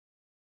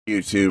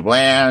YouTube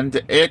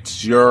land,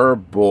 it's your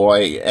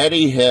boy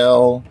Eddie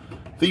Hill,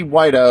 the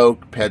White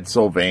Oak,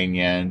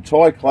 Pennsylvanian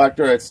toy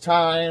collector. It's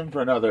time for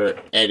another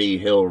Eddie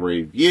Hill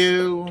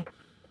review.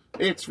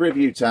 It's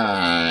review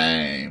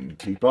time,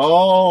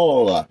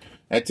 people.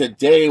 And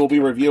today we'll be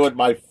reviewing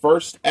my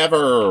first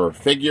ever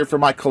figure for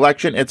my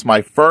collection. It's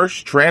my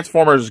first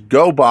Transformers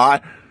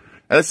GoBot.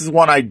 And this is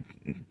one I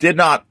did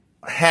not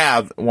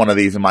have one of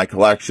these in my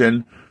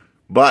collection,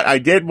 but I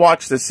did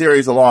watch the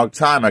series a long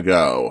time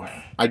ago.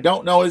 I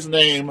don't know his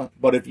name,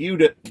 but if you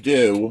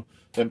do,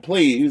 then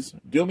please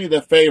do me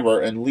the favor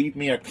and leave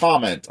me a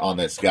comment on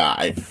this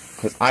guy,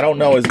 because I don't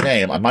know his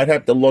name. I might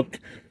have to look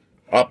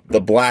up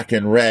the black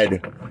and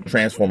red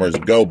Transformers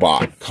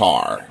GoBot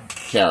car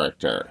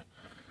character.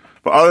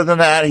 But other than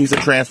that, he's a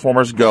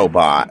Transformers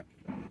GoBot.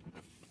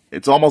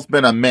 It's almost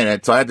been a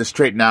minute, so I had to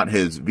straighten out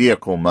his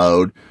vehicle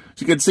mode.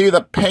 So you can see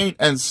the paint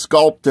and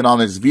sculpting on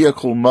his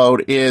vehicle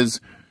mode is,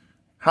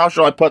 how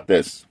shall I put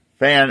this?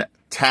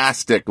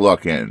 Fantastic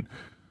looking.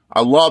 I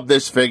love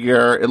this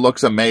figure. It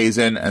looks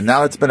amazing. And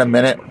now it's been a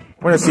minute,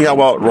 we're going to see how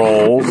well it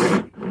rolls.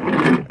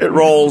 It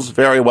rolls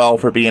very well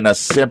for being a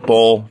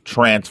simple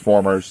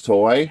Transformers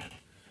toy.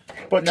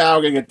 But now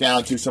we're going to get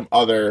down to some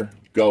other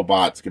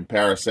GoBots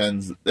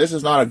comparisons. This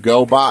is not a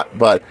GoBot,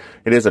 but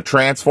it is a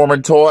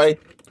Transformer toy.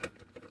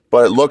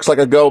 But it looks like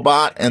a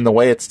GoBot in the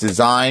way it's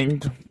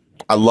designed.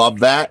 I love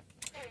that.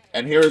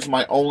 And here's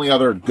my only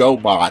other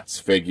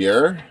GoBots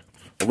figure.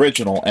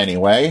 Original,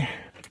 anyway.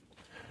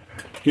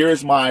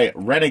 Here's my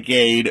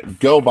Renegade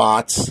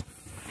GoBots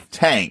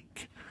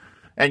Tank.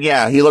 And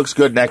yeah, he looks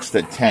good next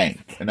to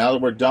Tank. And now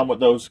that we're done with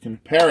those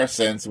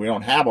comparisons, we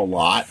don't have a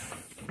lot,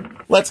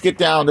 let's get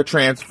down to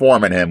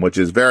transforming him, which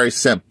is very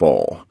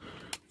simple.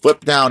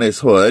 Flip down his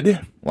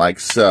hood, like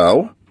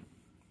so.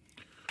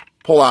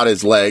 Pull out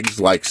his legs,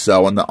 like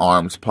so, and the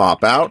arms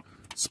pop out.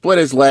 Split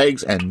his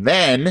legs, and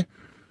then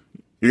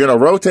you're going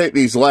to rotate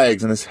these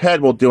legs, and his head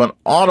will do an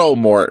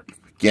auto-mort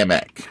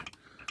gimmick.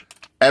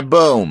 And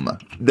boom,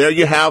 there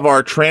you have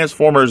our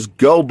Transformers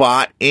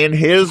GoBot in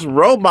his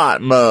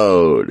robot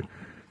mode.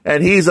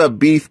 And he's a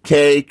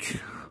beefcake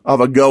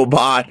of a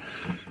GoBot.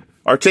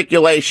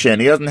 Articulation,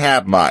 he doesn't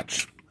have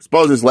much. I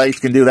suppose his legs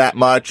can do that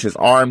much, his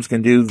arms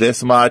can do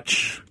this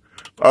much.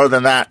 Other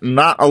than that,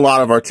 not a lot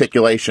of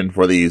articulation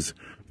for these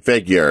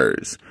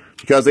figures,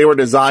 because they were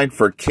designed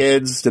for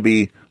kids to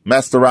be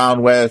messed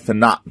around with and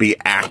not be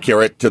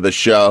accurate to the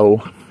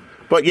show.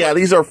 But yeah,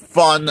 these are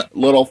fun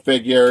little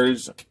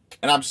figures.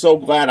 And I'm so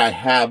glad I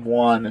have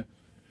one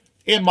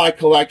in my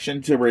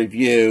collection to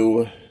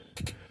review.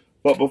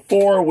 But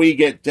before we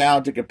get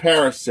down to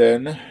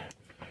comparison,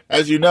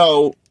 as you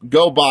know,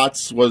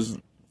 GoBots was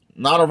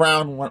not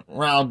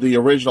around the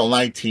original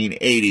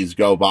 1980s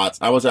GoBots.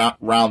 I was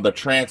around the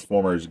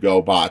Transformers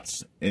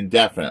GoBots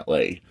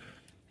indefinitely.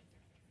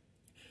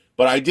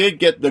 But I did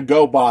get the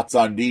GoBots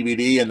on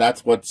DVD, and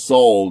that's what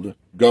sold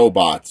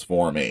GoBots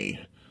for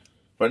me.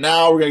 But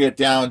now we're going to get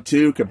down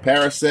to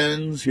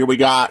comparisons. Here we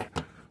got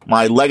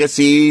my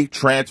Legacy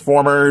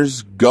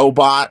Transformers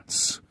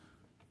GoBots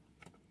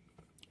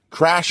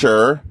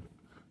Crasher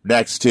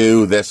next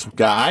to this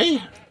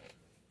guy.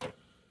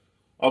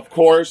 Of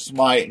course,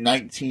 my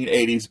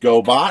 1980s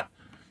GoBot.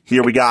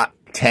 Here we got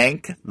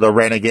Tank, the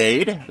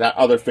Renegade. That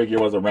other figure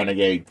was a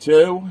Renegade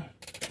too.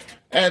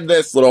 And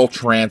this little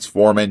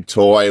transforming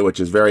toy,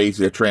 which is very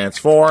easy to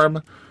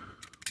transform,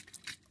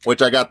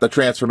 which I got the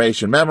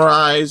transformation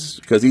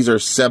memorized because these are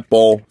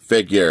simple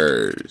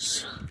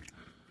figures.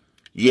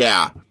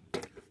 Yeah.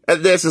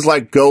 And this is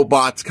like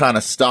GoBots kind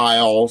of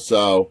style.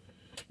 So,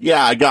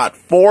 yeah, I got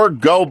 4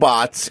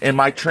 GoBots in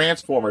my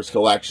Transformers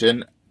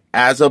collection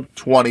as of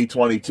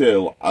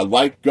 2022. I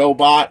like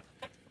GoBot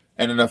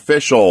and an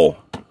official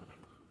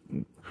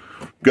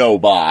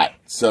GoBot.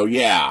 So,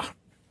 yeah.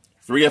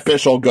 3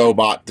 official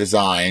GoBot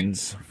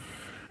designs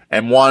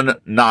and 1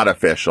 not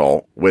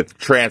official with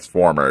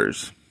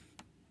Transformers.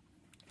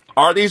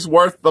 Are these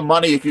worth the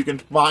money if you can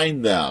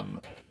find them?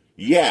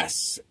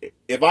 Yes.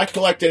 If I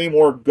collect any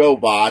more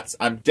GoBots,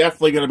 I'm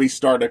definitely going to be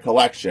starting a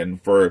collection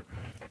for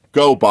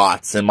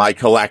GoBots in my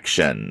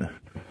collection.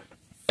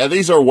 And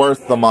these are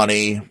worth the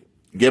money,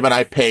 given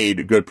I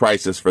paid good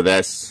prices for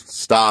this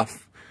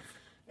stuff.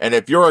 And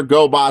if you're a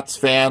GoBots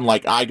fan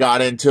like I got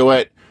into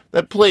it,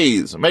 then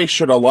please make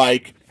sure to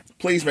like,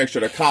 please make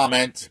sure to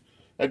comment,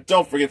 and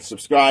don't forget to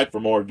subscribe for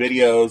more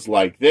videos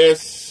like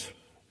this.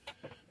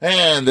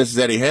 And this is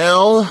Eddie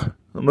Hill,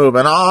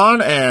 moving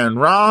on and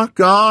rock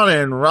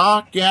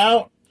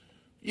out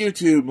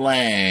YouTube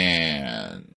land.